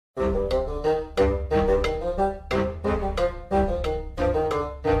Hello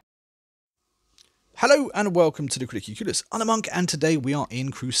and welcome to the Critically Clueless. I'm a Monk, and today we are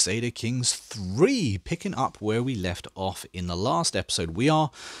in Crusader Kings 3, picking up where we left off in the last episode. We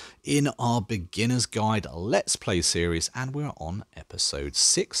are in our Beginner's Guide Let's Play series, and we're on episode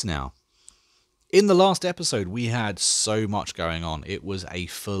 6 now. In the last episode, we had so much going on. It was a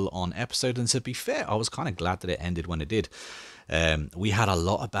full-on episode, and to be fair, I was kind of glad that it ended when it did. We had a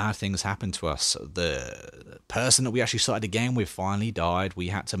lot of bad things happen to us. The person that we actually started the game with finally died. We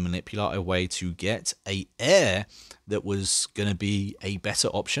had to manipulate a way to get an heir that was going to be a better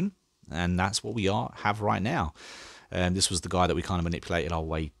option, and that's what we have right now. This was the guy that we kind of manipulated our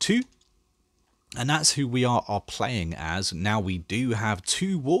way to. And that's who we are playing as. Now we do have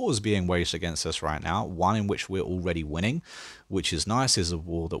 2 wars being waged against us right now. One in which we're already winning, which is nice. Is a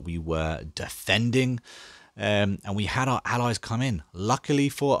war that we were defending. And we had our allies come in. Luckily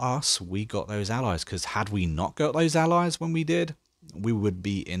for us, we got those allies. Because had we not got those allies when we did, we would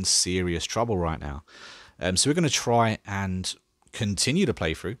be in serious trouble right now. So we're going to try and continue to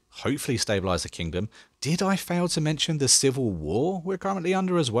play through, hopefully stabilize the kingdom. Did I fail to mention the civil war we're currently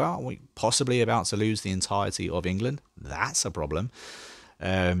under as well? We're possibly about to lose the entirety of England. That's a problem.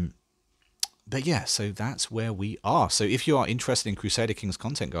 But yeah, so that's where we are. So if you are interested in Crusader Kings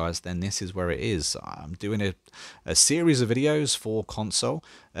content, guys, then this is where it is. I'm doing a series of videos for console,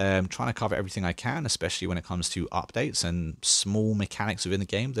 trying to cover everything I can, especially when it comes to updates and small mechanics within the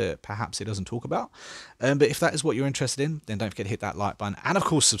game that perhaps it doesn't talk about. But if that is what you're interested in, then don't forget to hit that like button and, of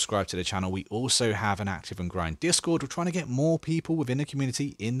course, subscribe to the channel. We also have an active and growing Discord. We're trying to get more people within the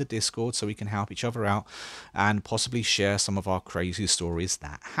community in the Discord so we can help each other out and possibly share some of our crazy stories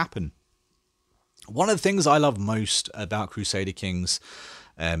that happen. One of the things I love most about Crusader Kings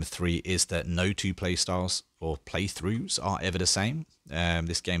 3 is that no 2 playstyles or playthroughs are ever the same.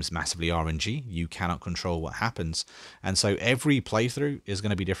 This game's massively RNG. You cannot control what happens. And so every playthrough is going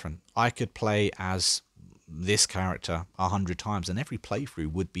to be different. I could play as this character 100 times and every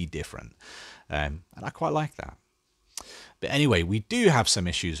playthrough would be different. And I quite like that. But anyway, we do have some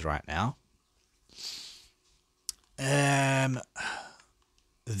issues right now.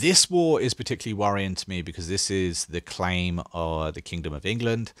 This war is particularly worrying to me because this is the claim of the Kingdom of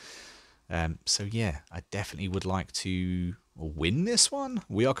England. So yeah, I definitely would like to win this one.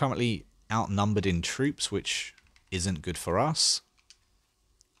 We are currently outnumbered in troops, which isn't good for us.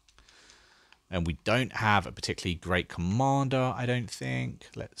 And we don't have a particularly great commander, I don't think.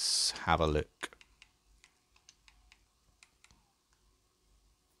 Let's have a look.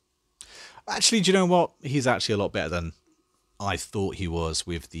 Actually, do you know what? He's actually a lot better than I thought he was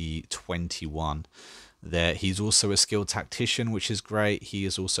with the 21 there. He's also a skilled tactician, which is great. He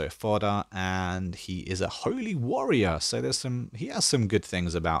is also a fodder, and he is a holy warrior. So he has some good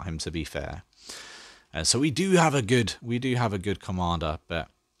things about him, to be fair. And so we do have a good commander, but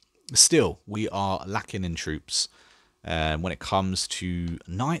still we are lacking in troops. When it comes to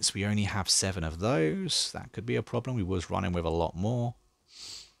knights, we only have 7 of those. That could be a problem. We was running with a lot more.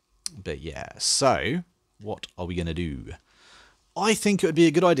 But yeah, so what are we going to do? I think it would be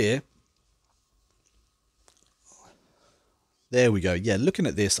a good idea. There we go. Yeah, looking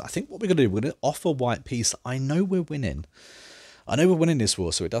at this, I think what we're going to do, we're going to offer white peace. I know we're winning. I know we're winning this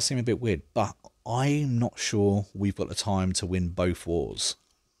war, so it does seem a bit weird, but I'm not sure we've got the time to win both wars.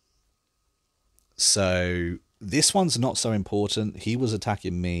 So this one's not so important. He was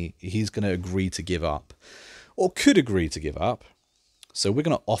attacking me. He's going to agree to give up, or could agree to give up. So we're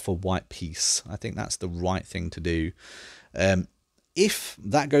going to offer white peace. I think that's the right thing to do. If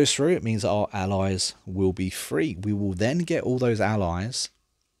that goes through, it means our allies will be free. We will then get all those allies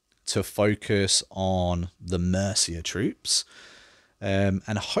to focus on the Mercia troops. And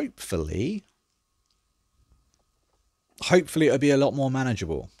hopefully it'll be a lot more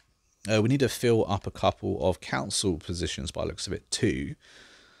manageable. We need to fill up a couple of council positions by the looks of it too.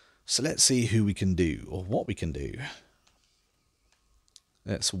 So let's see who we can do, or what we can do.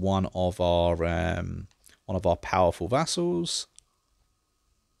 That's one of our powerful vassals.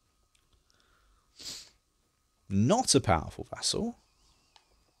 Not a powerful vassal.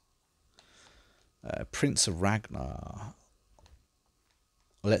 Prince of Ragnar.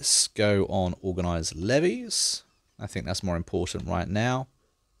 Let's go on organized levies. I think that's more important right now.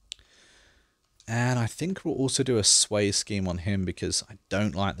 And I think we'll also do a sway scheme on him because I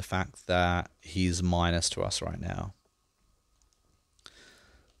don't like the fact that he's minus to us right now. I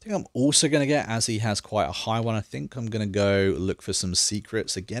think I'm also going to get, as he has quite a high one, I think I'm going to go look for some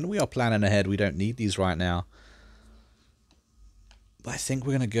secrets. Again, we are planning ahead. We don't need these right now. But I think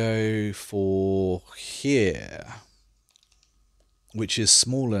we're going to go for here. which is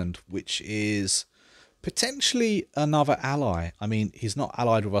Smallland, which is potentially another ally. I mean, he's not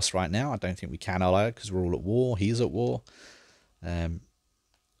allied with us right now. I don't think we can ally because we're all at war. He's at war.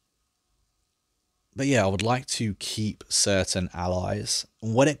 But yeah, I would like to keep certain allies.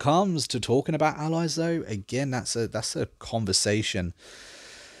 When it comes to talking about allies, though, again, that's a conversation.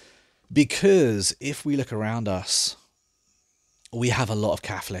 Because if we look around us, we have a lot of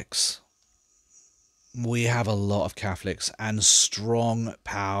Catholics. We have a lot of Catholics and strong,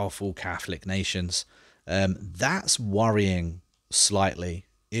 powerful Catholic nations. That's worrying slightly.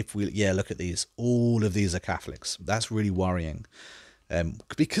 If we, yeah, look at these. All of these are Catholics. That's really worrying.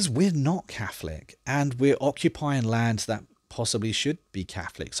 Because we're not Catholic and we're occupying lands that possibly should be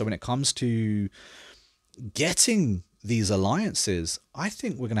Catholic. So when it comes to getting these alliances, I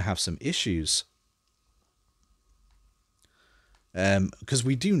think we're going to have some issues. Because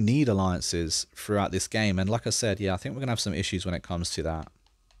we do need alliances throughout this game. And like I said, yeah, I think we're going to have some issues when it comes to that.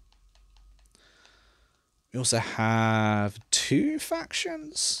 We also have 2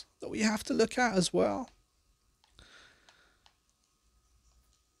 factions that we have to look at as well.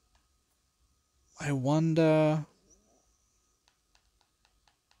 I wonder...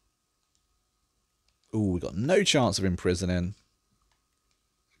 Ooh, we got no chance of imprisoning.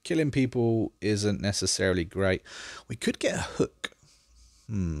 Killing people isn't necessarily great. We could get a hook.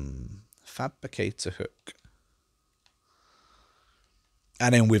 Fabricate a hook.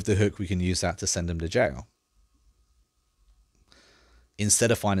 And then with the hook, we can use that to send them to jail.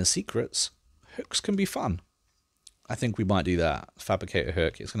 Instead of finding secrets, hooks can be fun. I think we might do that. Fabricate a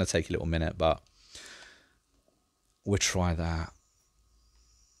hook. It's going to take a little minute, but we'll try that.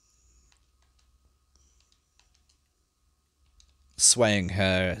 Swaying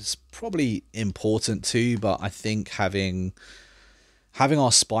her is probably important too, but I think having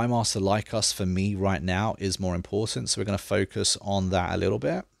our spy master like us for me right now is more important, so we're going to focus on that a little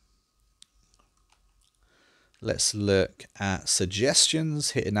bit. Let's look at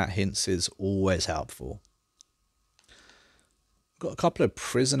suggestions. Hitting at hints is always helpful. Got a couple of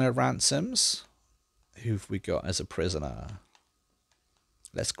prisoner ransoms. Who've we got as a prisoner?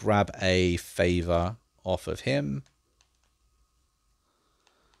 Let's grab a favor off of him.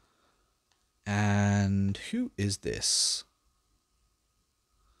 And who is this?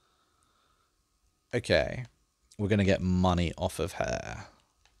 Okay, we're going to get money off of her.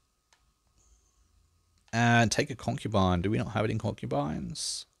 And take a concubine. Do we not have any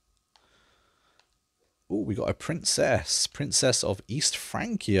concubines? Oh, we got a princess. Princess of East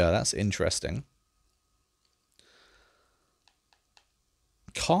Francia. That's interesting.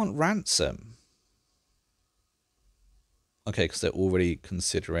 Can't ransom. Okay, because they're already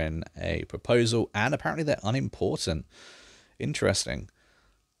considering a proposal. And apparently they're unimportant. Interesting.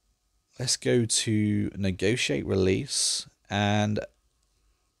 Let's go to negotiate release. And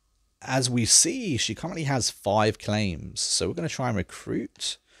as we see, she currently has 5 claims. So we're going to try and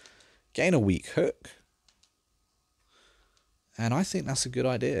recruit. Gain a weak hook. And I think that's a good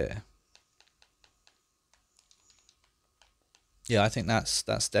idea. Yeah, I think that's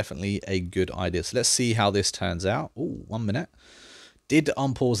definitely a good idea. So let's see how this turns out. Oh, 1 minute. Did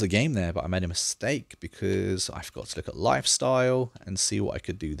unpause the game there, but I made a mistake because I forgot to look at lifestyle and see what I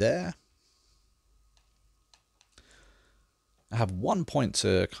could do there. I have 1 point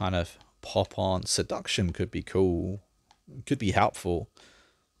to kind of pop on. Seduction could be cool. Could be helpful.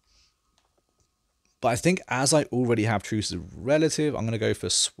 But I think as I already have truce of relative, I'm going to go for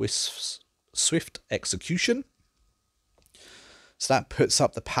swift execution. So that puts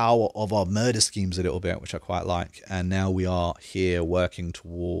up the power of our murder schemes a little bit, which I quite like. And now we are here working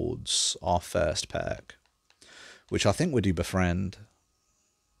towards our first perk, which I think would do befriend.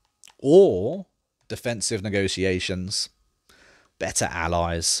 Or defensive negotiations. Better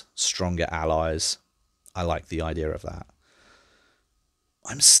allies, stronger allies. I like the idea of that.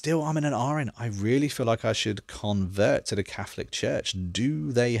 I'm in an RN. I really feel like I should convert to the Catholic Church.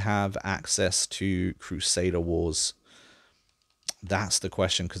 Do they have access to Crusader wars? That's the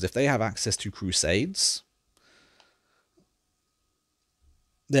question. Because if they have access to Crusades,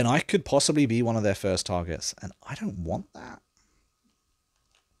 then I could possibly be one of their first targets. And I don't want that.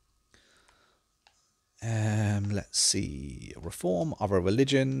 Let's see. Reform other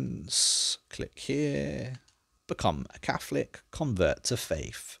religions. Click here. Become a Catholic. Convert to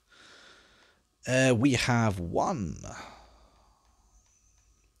faith. We have 1.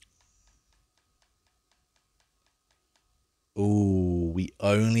 Ooh, we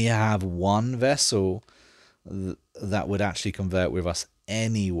only have 1 vessel that would actually convert with us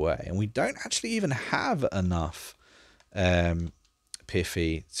anyway. And we don't actually even have enough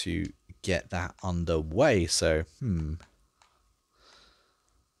Piffy to get that underway. So,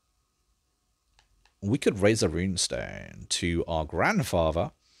 we could raise a runestone to our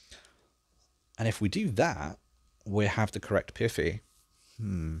grandfather. And if we do that, we have the correct pithy.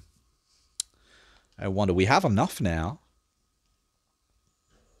 I wonder, we have enough now.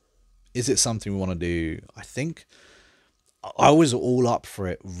 Is it something we want to do? I think I was all up for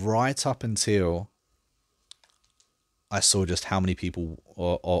it right up until I saw just how many people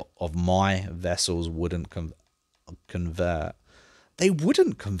of my vessels wouldn't convert. They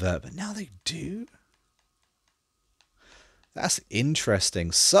wouldn't convert, but now they do. That's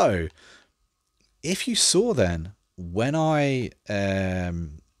interesting. So, if you saw then, when I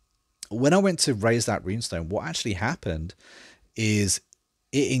went to raise that runestone, what actually happened is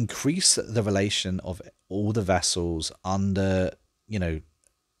it increased the relation of all the vessels under,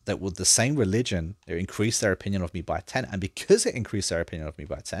 that were the same religion. It increased their opinion of me by 10. And because it increased their opinion of me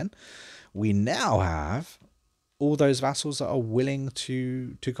by 10, we now have all those vassals that are willing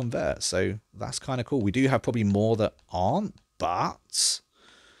to convert. So that's kind of cool. We do have probably more that aren't, but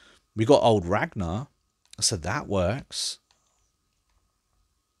we got old Ragnar, so that works.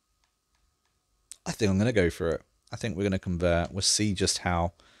 I think I'm going to go for it. I think we're going to convert. We'll see just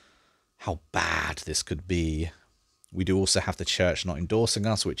how bad this could be. We do also have the church not endorsing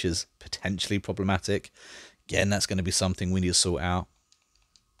us, which is potentially problematic. Again, that's going to be something we need to sort out.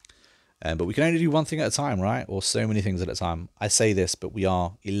 But we can only do one thing at a time, right? Or so many things at a time. I say this, but we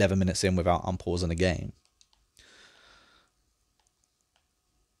are 11 minutes in without unpausing the game.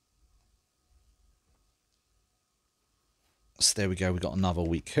 So there we go. We got another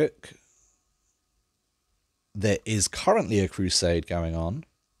weak hook. There is currently a crusade going on.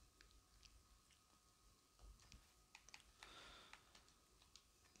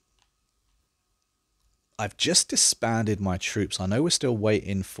 I've just disbanded my troops. I know we're still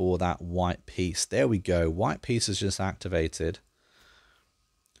waiting for that white piece. There we go. White piece is just activated.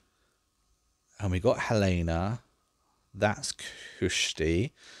 And we got Helena. That's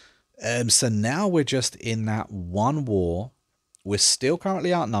Kushti. So now we're just in that one war. We're still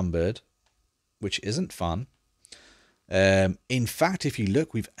currently outnumbered, which isn't fun. In fact, if you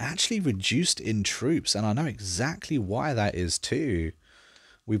look, we've actually reduced in troops, and I know exactly why that is too.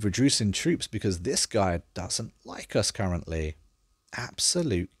 We've reduced in troops because this guy doesn't like us currently.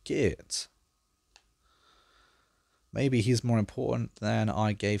 Absolute git. Maybe he's more important than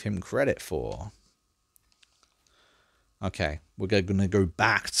I gave him credit for. Okay, we're going to go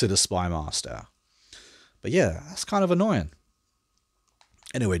back to the Spy Master. But yeah, that's kind of annoying.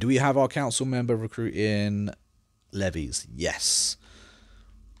 Anyway, do we have our council member recruiting levies? Yes.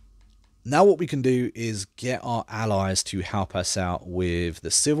 Now what we can do is get our allies to help us out with the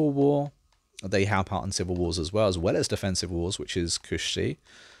civil war. They help out in civil wars as well as defensive wars, which is Kushti.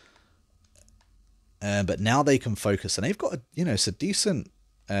 But now they can focus, and they've got it's a decent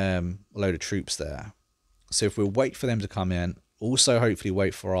load of troops there. So if we'll wait for them to come in, also hopefully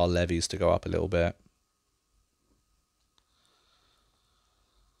wait for our levies to go up a little bit.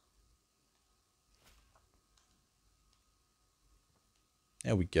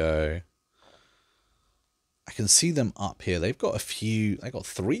 There we go. I can see them up here. They've got they got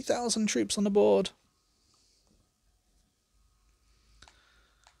 3,000 troops on the board.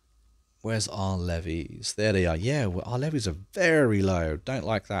 Where's our levies? There they are. Yeah, well, our levies are very low. Don't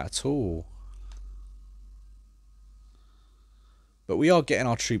like that at all. But we are getting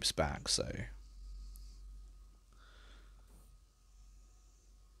our troops back, so.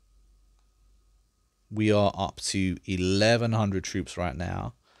 We are up to 1,100 troops right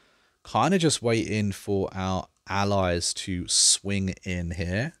now. Kind of just waiting for our allies to swing in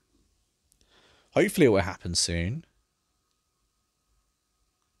here. Hopefully it will happen soon.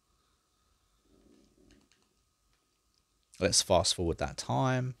 Let's fast forward that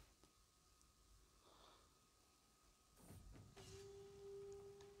time.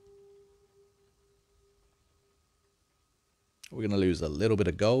 We're going to lose a little bit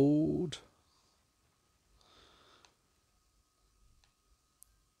of gold.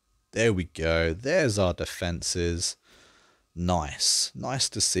 There we go. There's our defenses. Nice. Nice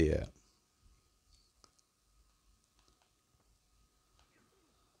to see it.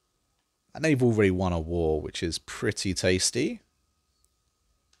 And they've already won a war, which is pretty tasty.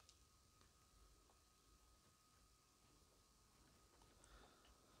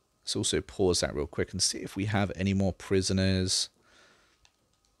 Let's also pause that real quick and see if we have any more prisoners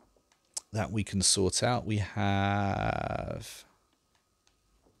that we can sort out. We have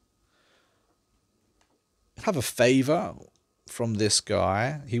a favor from this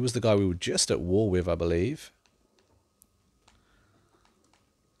guy. He was the guy we were just at war with, I believe.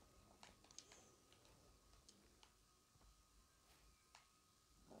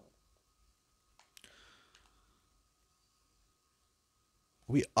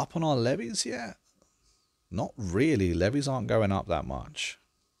 we up on our levies yet? Not really. Levies aren't going up that much.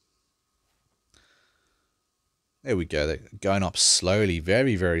 There we go. They're going up slowly.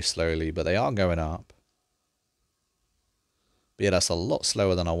 Very, very slowly. But they are going up. But yeah, that's a lot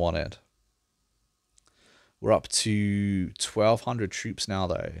slower than I wanted. We're up to 1,200 troops now,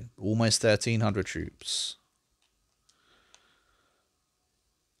 though. Almost 1,300 troops.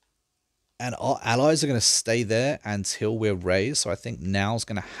 And our allies are going to stay there until we're raised. So I think now's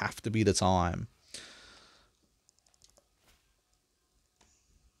going to have to be the time.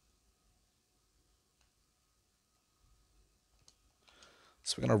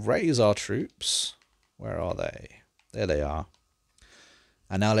 So we're going to raise our troops. Where are they? There they are.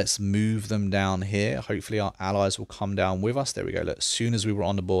 And now let's move them down here. Hopefully our allies will come down with us. There we go. Look, as soon as we were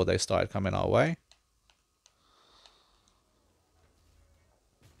on the board, they started coming our way.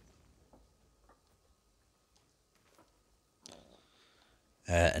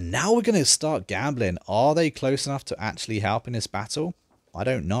 And now we're going to start gambling. Are they close enough to actually help in this battle? I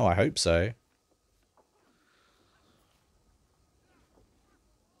don't know. I hope so.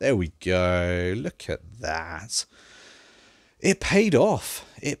 There we go. Look at that. It paid off.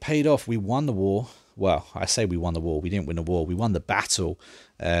 It paid off. We won the war. Well, I say we won the war. We didn't win the war. We won the battle.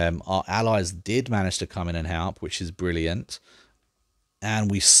 Our allies did manage to come in and help, which is brilliant. And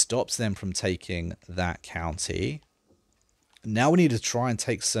we stopped them from taking that county. Now we need to try and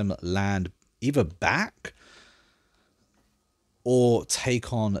take some land either back or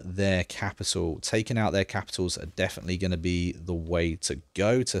take on their capital. Taking out their capitals are definitely going to be the way to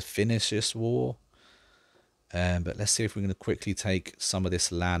go to finish this war. But let's see if we're going to quickly take some of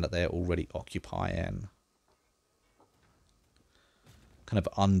this land that they're already occupying. Kind of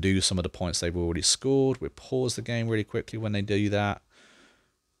undo some of the points they've already scored. We'll pause the game really quickly when they do that.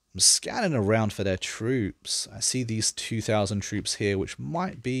 I'm scanning around for their troops. I see these 2,000 troops here, which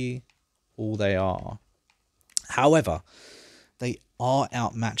might be all they are. However, they are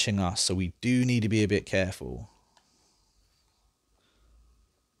outmatching us, so we do need to be a bit careful.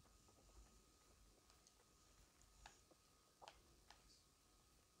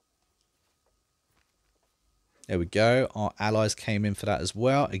 There we go. Our allies came in for that as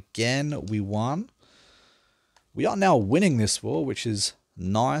well. Again, we won. We are now winning this war, which is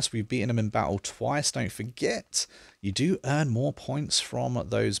nice. We've beaten them in battle twice. Don't forget, you do earn more points from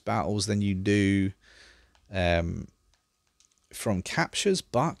those battles than you do from captures,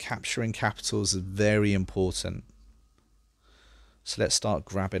 but capturing capitals is very important. So let's start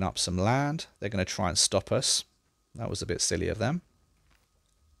grabbing up some land. They're going to try and stop us. That was a bit silly of them.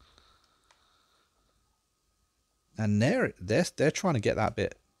 And they're trying to get that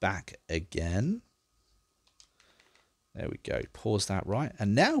bit back again. There we go. Pause that right.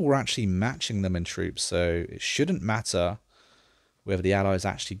 And now we're actually matching them in troops, so it shouldn't matter whether the allies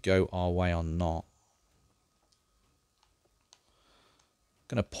actually go our way or not.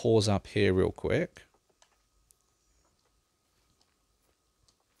 I'm going to pause up here real quick.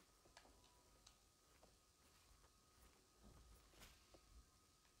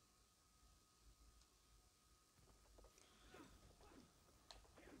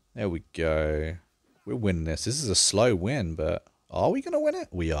 There we go. We're winning this. This is a slow win, but are we going to win it?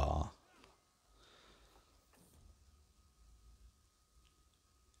 We are.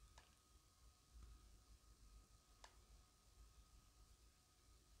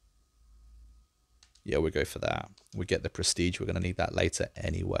 Yeah, we'll go for that. We get the prestige. We're going to need that later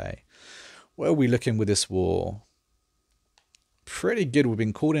anyway. Where are we looking with this war? Pretty good. We've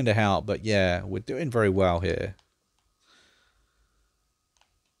been called into help, but yeah, we're doing very well here.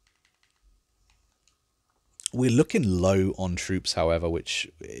 We're looking low on troops, however, which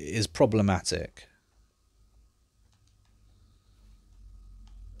is problematic.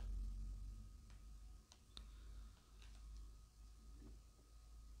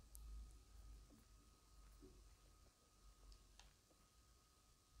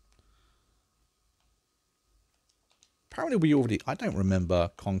 Apparently we already, I don't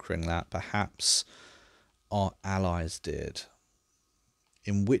remember conquering that. Perhaps our allies did.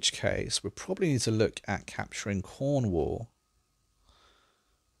 In which case, we probably need to look at capturing Cornwall.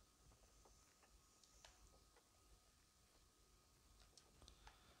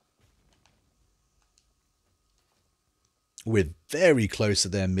 We're very close to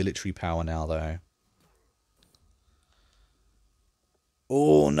their military power now, though.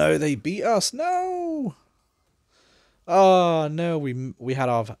 Oh, no, they beat us. No! Oh, no, we had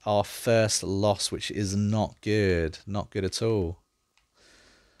our first loss, which is not good. Not good at all.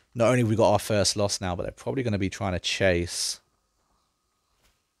 Not only have we got our first loss now, but they're probably going to be trying to chase.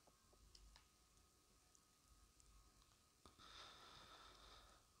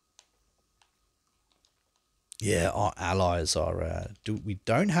 Yeah, our allies are... we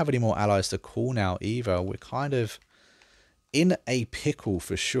don't have any more allies to call now either. We're kind of in a pickle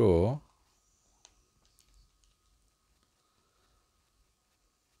for sure.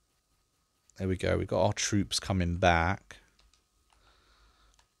 There we go. We've got our troops coming back.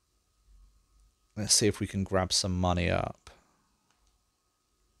 Let's see if we can grab some money up.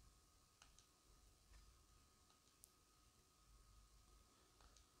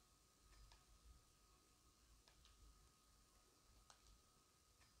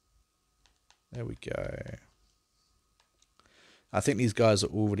 There we go. I think these guys are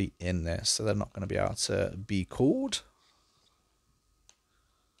already in this, so they're not going to be able to be called.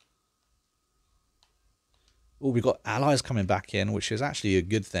 Oh, we've got allies coming back in, which is actually a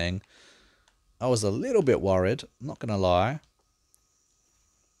good thing. I was a little bit worried, not going to lie.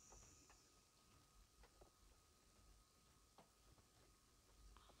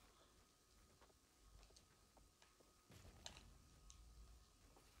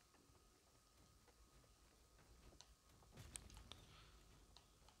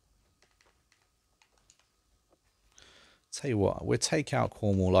 Tell you what, we'll take out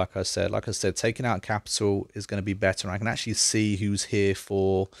Cornwall, like I said. Like I said, taking out capital is going to be better. I can actually see who's here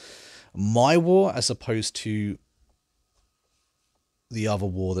for my war as opposed to the other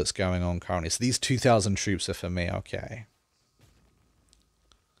war that's going on currently. So these 2,000 troops are for me, okay.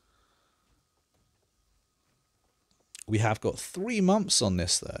 We have got 3 months on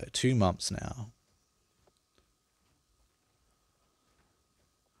this, though. 2 months now.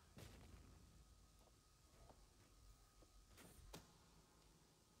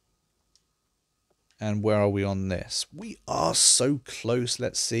 And where are we on this? We are so close.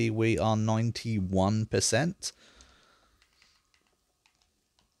 Let's see. We are 91%.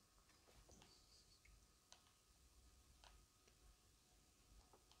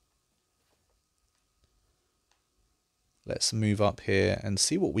 Let's move up here and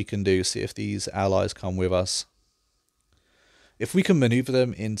see what we can do. See if these allies come with us. If we can maneuver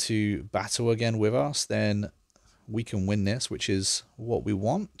them into battle again with us, then we can win this, which is what we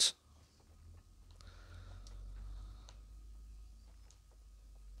want.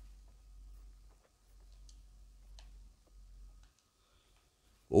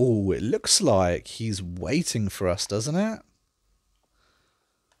 Oh, it looks like he's waiting for us, doesn't it?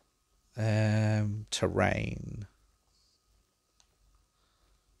 Terrain.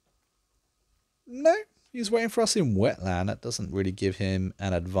 No, he's waiting for us in wetland. That doesn't really give him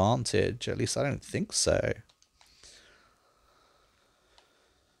an advantage. At least I don't think so.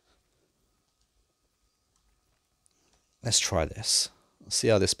 Let's try this. Let's see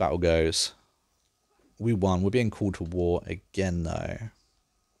how this battle goes. We won. We're being called to war again, though.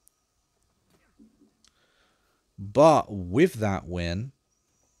 But with that win,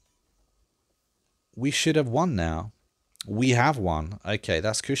 we should have won now. We have won. Okay,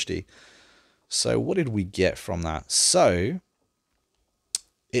 that's Kushti. So what did we get from that? So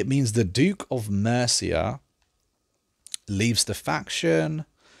it means the Duke of Mercia leaves the faction.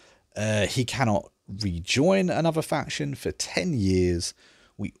 He cannot rejoin another faction for 10 years.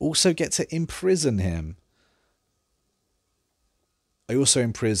 We also get to imprison him. I also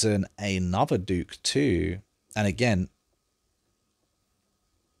imprison another Duke too. And again,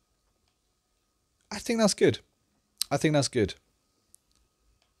 I think that's good. I think that's good.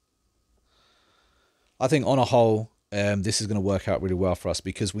 I think on a whole, this is going to work out really well for us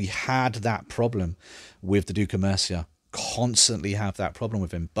because we had that problem with the Duke of Mercia. Constantly have that problem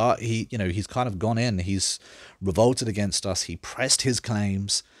with him. But he, you know, he's kind of gone in. He's revolted against us. He pressed his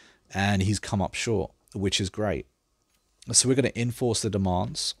claims and he's come up short, which is great. So we're going to enforce the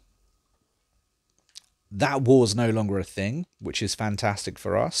demands. That war is no longer a thing, which is fantastic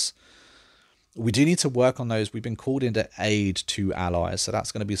for us. We do need to work on those. We've been called into aid to allies, so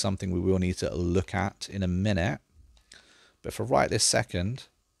that's going to be something we will need to look at in a minute. But for right this second,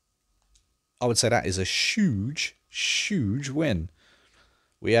 I would say that is a huge, huge win.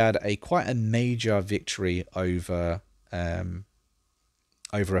 We had quite a major victory over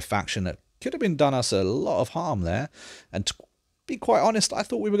over a faction that could have been done us a lot of harm there. And to be quite honest, I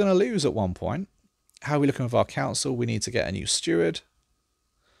thought we were going to lose at one point. How are we looking with our council? We need to get a new steward.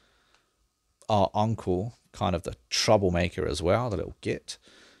 Our uncle, kind of the troublemaker as well, the little git.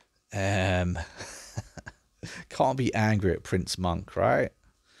 Can't be angry at Prince Monk, right?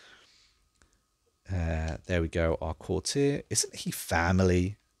 There we go, our courtier. Isn't he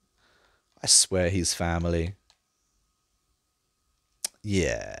family? I swear he's family.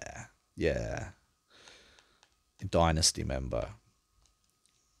 Yeah, yeah. Dynasty member.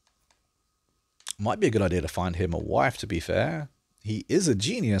 Might be a good idea to find him a wife, to be fair. He is a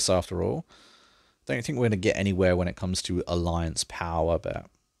genius after all. Don't think we're going to get anywhere when it comes to alliance power, but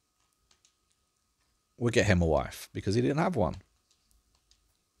we'll get him a wife because he didn't have one.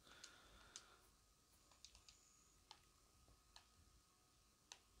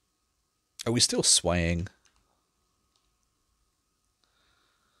 Are we still swaying?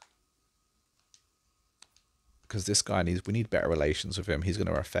 Because this guy we need better relations with him. He's going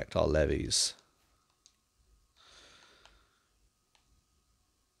to affect our levies.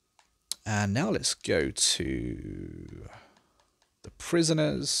 And now let's go to the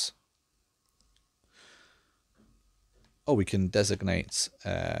prisoners. Oh, we can designate.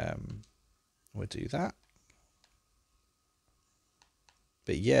 We'll do that.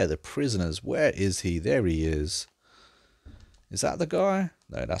 But yeah, the prisoners. Where is he? There he is. Is that the guy?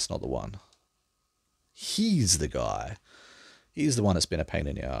 No, that's not the one. He's the guy. He's the one that's been a pain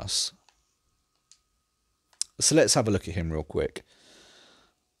in the ass. So let's have a look at him real quick.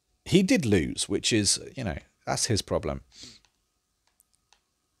 He did lose, which is, you know, that's his problem.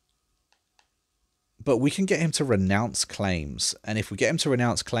 But we can get him to renounce claims. And if we get him to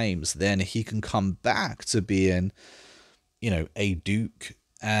renounce claims, then he can come back to being, you know, a duke.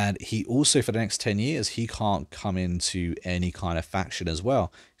 And he also, for the next 10 years, he can't come into any kind of faction as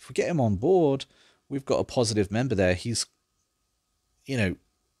well. If we get him on board, we've got a positive member there. He's, you know,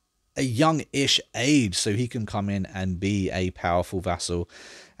 a young-ish age, so he can come in and be a powerful vassal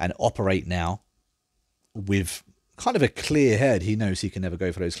and operate now with kind of a clear head. He knows he can never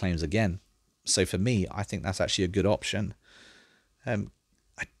go for those claims again. So for me, I think that's actually a good option.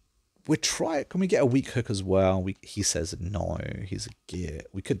 We'll try it. Can we get a weak hook as well? He says no, he's a git.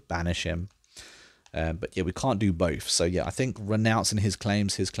 We could banish him. But yeah, we can't do both. So yeah, I think renouncing his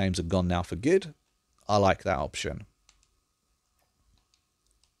claims are gone now for good. I like that option.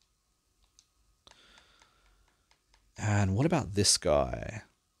 And what about this guy?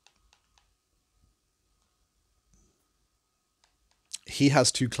 He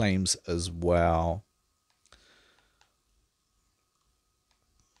has 2 claims as well.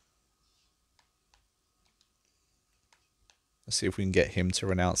 Let's see if we can get him to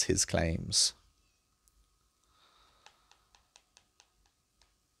renounce his claims.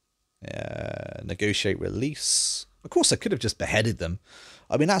 Negotiate release. Of course, I could have just beheaded them.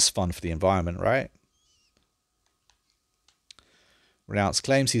 I mean, that's fun for the environment, right? Renounce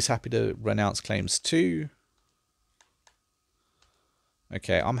claims. He's happy to renounce claims too.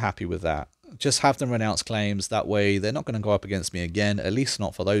 Okay, I'm happy with that. Just have them renounce claims. That way, they're not going to go up against me again. At least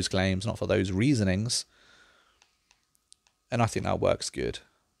not for those claims, not for those reasonings. And I think that works good.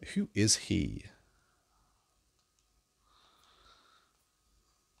 Who is he?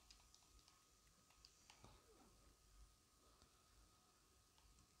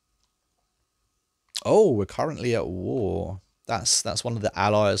 Oh, we're currently at war. That's one of the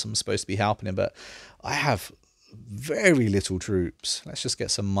allies I'm supposed to be helping him, but I have very little troops. Let's just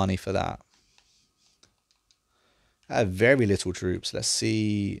get some money for that. I have very little troops. Let's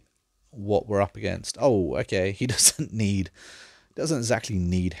see what we're up against. Oh, okay. He doesn't exactly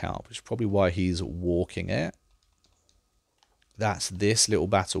need help, which is probably why he's walking it. That's this little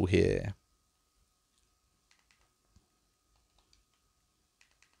battle here.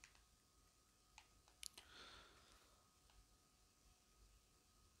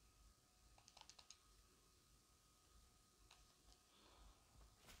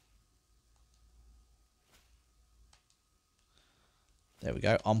 There we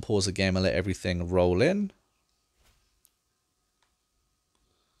go. Unpause the game and let everything roll in.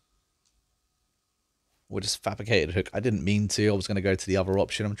 We'll just fabricate a hook. I didn't mean to. I was going to go to the other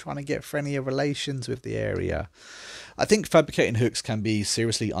option. I'm trying to get friendlier relations with the area. I think fabricating hooks can be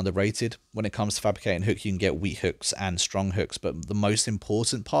seriously underrated. When it comes to fabricating hooks, you can get weak hooks and strong hooks. But the most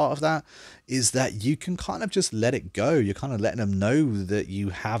important part of that is that you can kind of just let it go. You're kind of letting them know that you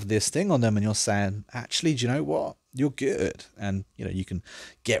have this thing on them. And you're saying, actually, do you know what? You're good. And, you know, you can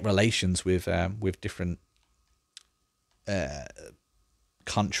get relations with different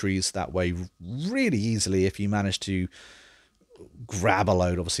countries that way really easily if you manage to grab a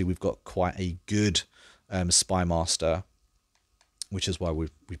load. Obviously, we've got quite a good spy master, which is why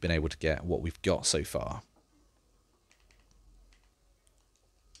we've been able to get what we've got so far.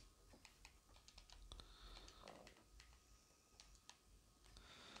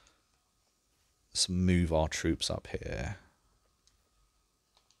 Let's move our troops up here.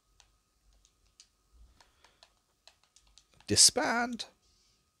 Disband.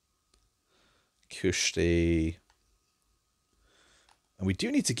 Kushti. And we do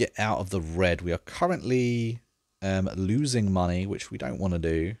need to get out of the red. We are currently losing money, which we don't want to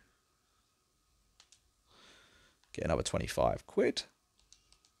do. Get another 25 quid.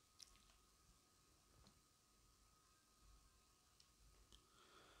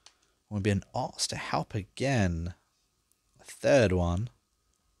 We're being asked to help again. A third one.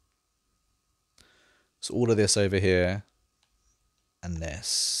 So all of this over here. And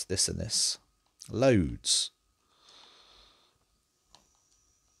this. This and this. Loads.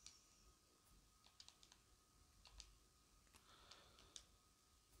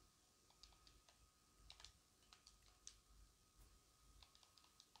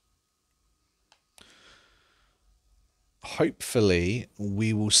 Hopefully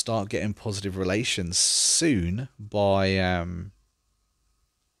we will start getting positive relations soon by our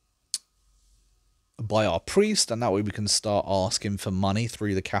priest, and that way we can start asking for money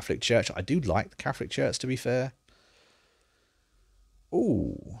through the Catholic Church. I do like the Catholic Church, to be fair.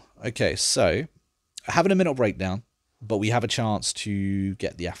 Ooh, okay, so having a mental breakdown, but we have a chance to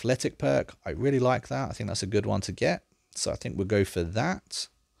get the athletic perk. I really like that. I think that's a good one to get, so I think we'll go for that.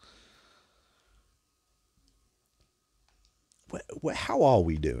 How are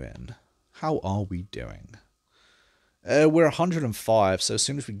we doing? How are we doing? We're 105, so as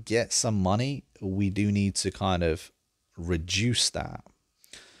soon as we get some money, we do need to kind of reduce that.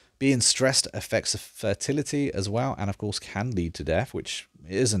 Being stressed affects fertility as well, and of course can lead to death, which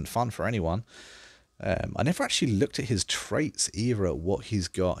isn't fun for anyone. I never actually looked at his traits either, at what he's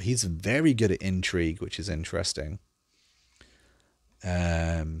got. He's very good at intrigue, which is interesting.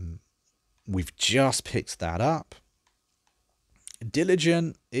 We've just picked that up.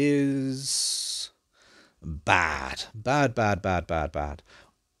 Diligent is bad. Bad.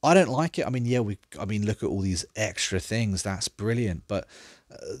 I don't like it. I mean, yeah, look at all these extra things. That's brilliant. But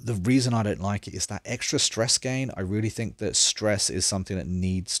the reason I don't like it is that extra stress gain. I really think that stress is something that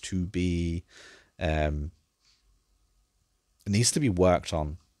needs to be worked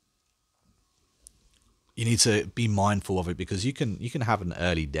on. You need to be mindful of it, because you can have an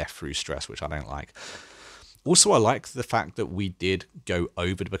early death through stress, which I don't like. Also, I like the fact that we did go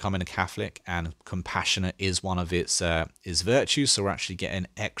over to becoming a Catholic, and compassionate is one of its virtues, so we're actually getting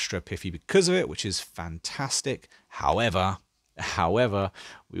extra pithy because of it, which is fantastic. However,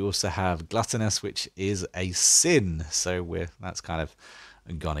 we also have gluttonous, which is a sin, so that's kind of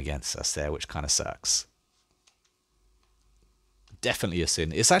gone against us there, which kind of sucks. Definitely a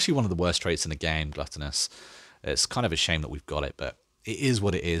sin. It's actually one of the worst traits in the game, gluttonous. It's kind of a shame that we've got it, but it is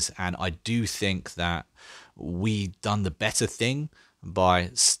what it is, and I do think that we done the better thing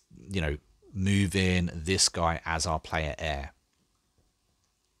by, moving this guy as our player heir.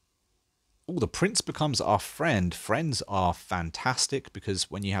 Oh, the prince becomes our friend. Friends are fantastic, because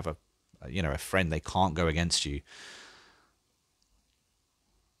when you have a friend, they can't go against you.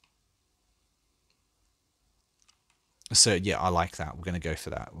 So yeah, I like that. We're going to go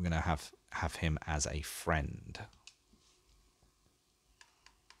for that. We're going to have him as a friend.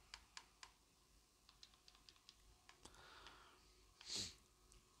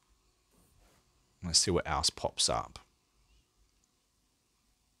 Let's see what else pops up.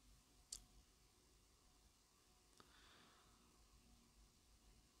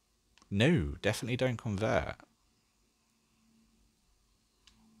 No, definitely don't convert.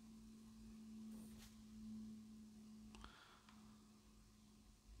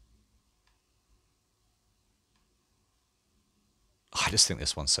 I just think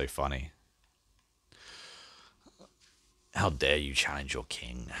this one's so funny. How dare you challenge your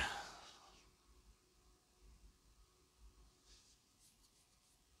king?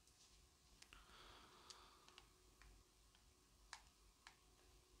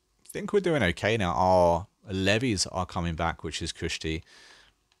 I think we're doing okay now. Our levies are coming back, which is Kushti.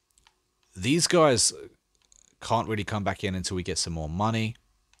 These guys can't really come back in until we get some more money.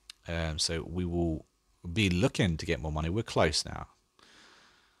 So we will be looking to get more money. We're close now.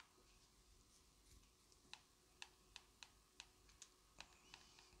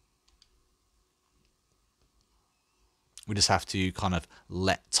 We just have to kind of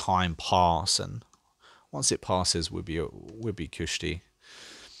let time pass, and once it passes, we'll be Kushti.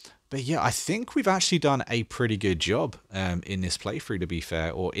 But yeah, I think we've actually done a pretty good job in this playthrough, to be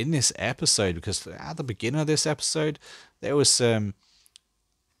fair, or in this episode, because at the beginning of this episode, there was some.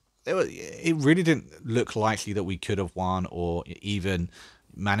 It really didn't look likely that we could have won, or even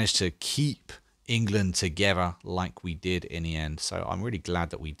managed to keep England together like we did in the end. So I'm really glad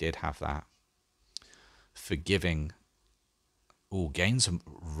that we did have that. Forgiving. Oh, gain some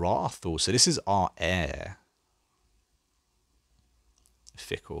wrath. So this is our heir.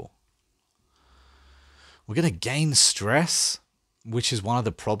 Fickle. We're going to gain stress, which is one of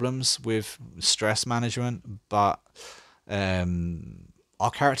the problems with stress management, but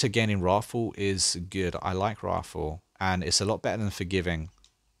our character gaining wrathful is good. I like wrathful, and it's a lot better than forgiving.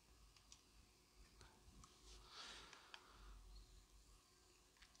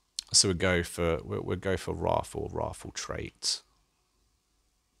 So we'll go for raffle trait.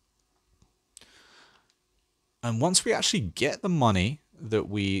 And once we actually get the money that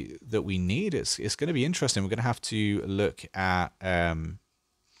we need, it's going to be interesting. We're going to have to look at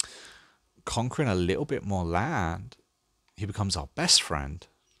conquering a little bit more land. He becomes our best friend,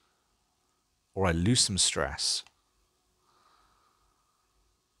 or I lose some stress.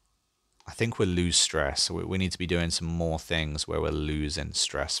 I think we'll lose stress. We need to be doing some more things where we're losing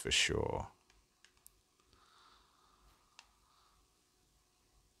stress for sure.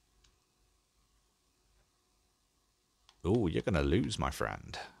 Oh, you're going to lose, my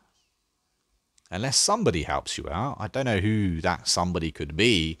friend. Unless somebody helps you out. I don't know who that somebody could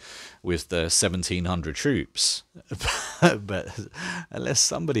be with the 1,700 troops. But unless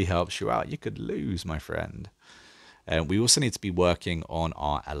somebody helps you out, you could lose, my friend. We also need to be working on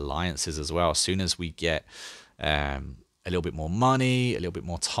our alliances as well. As soon as we get a little bit more money, a little bit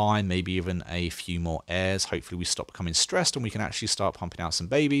more time, maybe even a few more heirs, hopefully we stop becoming stressed and we can actually start pumping out some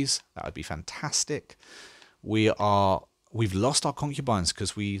babies. That would be fantastic. We've lost our concubines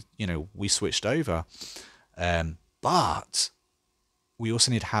because we switched over, but we also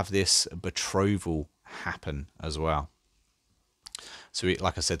need to have this betrothal happen as well. So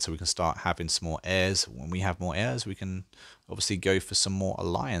like I said, so we can start having some more heirs. When we have more heirs, we can obviously go for some more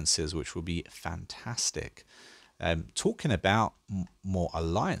alliances, which will be fantastic. Talking about more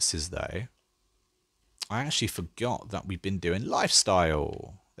alliances, though, I actually forgot that we've been doing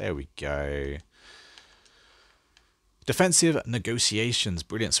lifestyle. There we go. Defensive negotiations,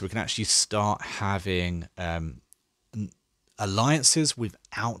 brilliant. So we can actually start having alliances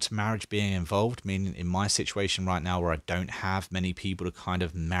without marriage being involved, meaning in my situation right now where I don't have many people to kind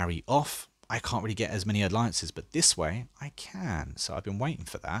of marry off, I can't really get as many alliances, but this way I can. So I've been waiting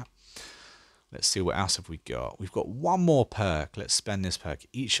for that. Let's see, what else have we got? We've got one more perk. Let's spend this perk.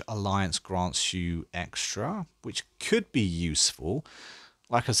 Each alliance grants you extra, which could be useful.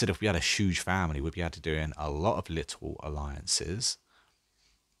 Like I said, if we had a huge family, we'd be able to do in a lot of little alliances.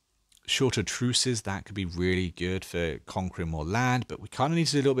 Shorter truces, that could be really good for conquering more land, but we kind of need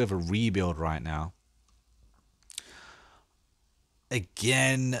to do a little bit of a rebuild right now.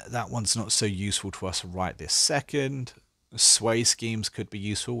 Again, that one's not so useful to us right this second. Sway schemes could be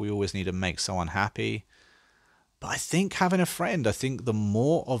useful. We always need to make someone happy. But I think having a friend, I think the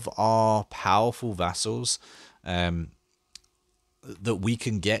more of our powerful vassals that we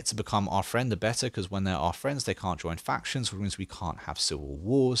can get to become our friend, the better, because when they're our friends, they can't join factions, which means we can't have civil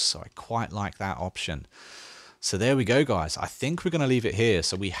wars. So I quite like that option. So there we go, guys. I think we're going to leave it here.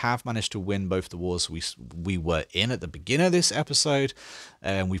 So we have managed to win both the wars we were in at the beginning of this episode.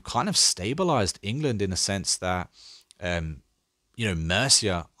 And we've kind of stabilized England in a sense that,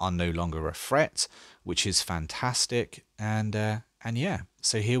 Mercia are no longer a threat, which is fantastic. And yeah,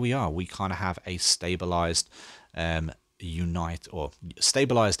 so here we are. We kind of have a stabilized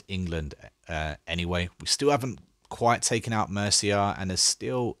stabilized England anyway. We still haven't quite taken out Mercia, and there's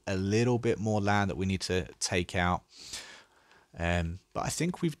still a little bit more land that we need to take out. But I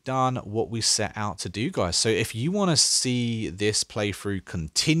think we've done what we set out to do, guys. So if you want to see this playthrough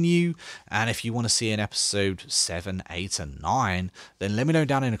continue, and if you want to see an episode 7, 8, and 9, then let me know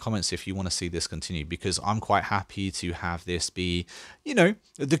down in the comments if you want to see this continue, because I'm quite happy to have this be,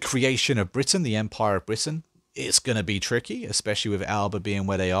 the creation of Britain, the Empire of Britain. It's going to be tricky, especially with Alba being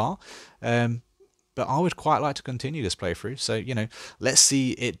where they are. But I would quite like to continue this playthrough. So, let's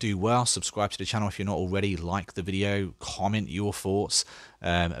see it do well. Subscribe to the channel if you're not already. Like the video. Comment your thoughts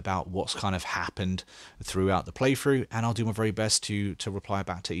about what's kind of happened throughout the playthrough. And I'll do my very best to reply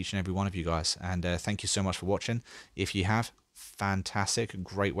back to each and every one of you guys. And thank you so much for watching. If you have, fantastic.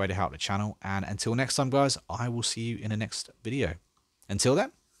 Great way to help the channel. And until next time, guys, I will see you in the next video. Until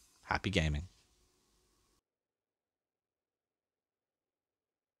then, happy gaming.